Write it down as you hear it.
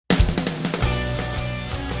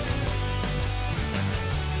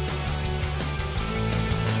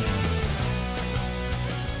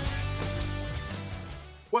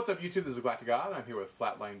What's up YouTube, this is GalacticGod. I'm here with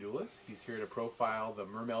Flatline Duelist. He's here to profile the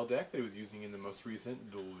Mermail deck that he was using in the most recent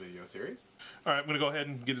duel video series. Alright, I'm going to go ahead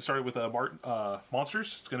and get it started with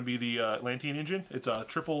monsters. It's going to be the Atlantean engine. It's a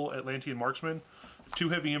triple Atlantean Marksman, 2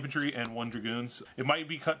 heavy infantry, and 1 Dragoons. It might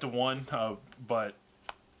be cut to 1, but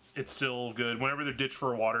it's still good. Whenever they're ditched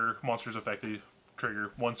for a water, monsters affected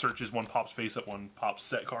trigger. 1 searches, 1 pops face up, 1 pops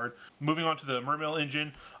set card. Moving on to the Mermail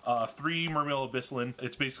engine, 3 Mermail Abysslinde.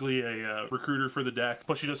 It's basically a recruiter for the deck,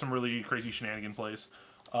 plus she does some really crazy shenanigan plays.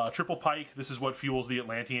 Triple Pike, this is what fuels the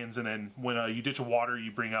Atlanteans, and then when you ditch a water,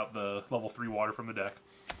 you bring out the level 3 water from the deck.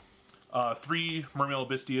 3 Mermail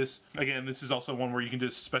Abyssteus. Again, this is also one where you can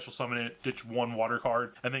just special summon it, ditch 1 water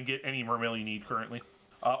card, and then get any Mermail you need currently.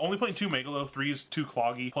 Only playing 2 Megalo, 3 is too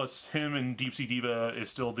cloggy, plus him and Deep Sea Diva is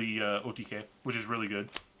still the OTK, which is really good.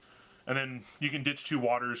 And then you can ditch 2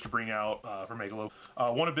 waters to bring out for Megalo.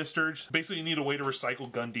 1 Abyssturge. Basically you need a way to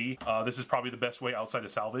recycle Gundy. This is probably the best way outside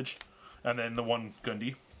of salvage. And then the 1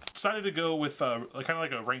 Gundy. Decided to go with kind of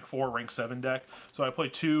like a rank 4, rank 7 deck. So I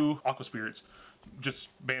played 2 Aqua Spirits. Just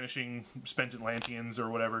banishing spent Atlanteans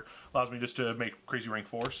or whatever allows me just to make crazy rank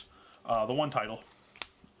 4s. The 1 Tidal.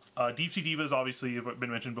 Deep Sea Diva is obviously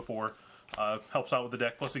been mentioned before. Helps out with the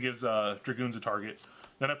deck, plus it gives Dragoons a target.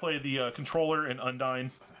 Then I play the Controller and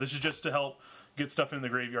Undine. This is just to help get stuff in the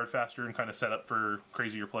graveyard faster and kind of set up for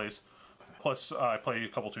crazier plays. Plus I play a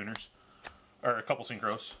couple tuners, or a couple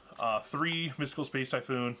synchros. 3 Mystical Space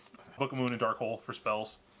Typhoon, Book of Moon and Dark Hole for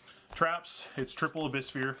spells. Traps, it's triple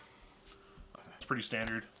Abyss-Spere. It's pretty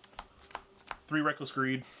standard. 3 Reckless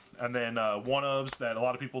Greed, and then 1-ofs that a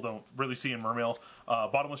lot of people don't really see in Mermail.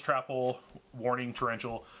 Bottomless Trap Hole, Warning,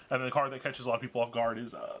 Torrential, and then the card that catches a lot of people off guard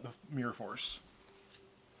is the Mirror Force.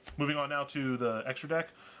 Moving on now to the extra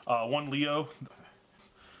deck. 1 Leo.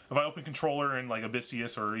 If I open Controller and like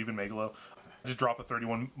Abyssteus or even Megalo, I just drop a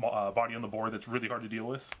 31 body on the board that's really hard to deal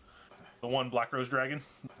with. The 1 Black Rose Dragon.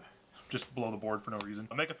 Just below the board for no reason.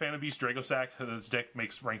 A Mecha Fan Beast Dracossack. This deck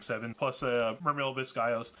makes rank 7. Plus Mermail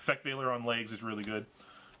Abyssgaios. Effect Veiler on legs is really good.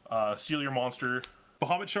 Steal your monster.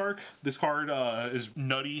 Bahamut Shark. This card is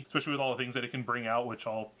nutty, especially with all the things that it can bring out, which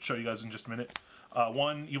I'll show you guys in just a minute.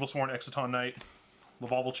 1 Evilswarm Exciton Knight.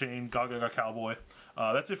 Lavalval Chain. GaGaGa Cowboy.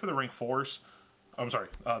 That's it for the rank 4s. I'm sorry,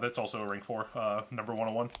 that's also a rank 4, number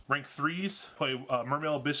 101. Rank 3s, play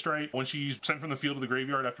Mermail Abysstrite. When she's sent from the field to the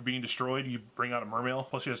graveyard after being destroyed, you bring out a Mermail.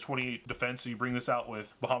 Plus she has 28 defense, so you bring this out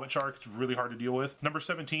with Bahamut Shark. It's really hard to deal with. Number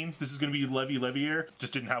 17, this is going to be Leviathan.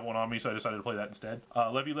 Just didn't have one on me, so I decided to play that instead.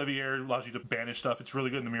 Leviathan allows you to banish stuff. It's really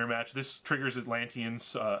good in the mirror match. This triggers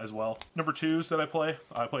Atlanteans as well. Number 2s that I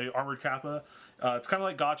play Armored Kappa. It's kind of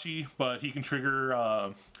like Gotchi, but he can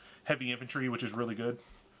trigger heavy infantry, which is really good.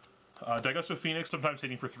 Daigusto Phoenix, sometimes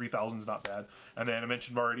hitting for 3,000 is not bad. And then I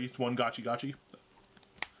mentioned already, it's 1 Gotchi.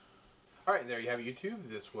 Alright, there you have it YouTube.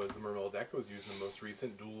 This was the Mermail deck that was used in the most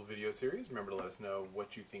recent duel video series. Remember to let us know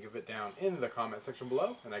what you think of it down in the comment section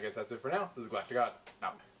below. And I guess that's it for now. This is GalacticGod.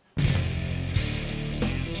 Out.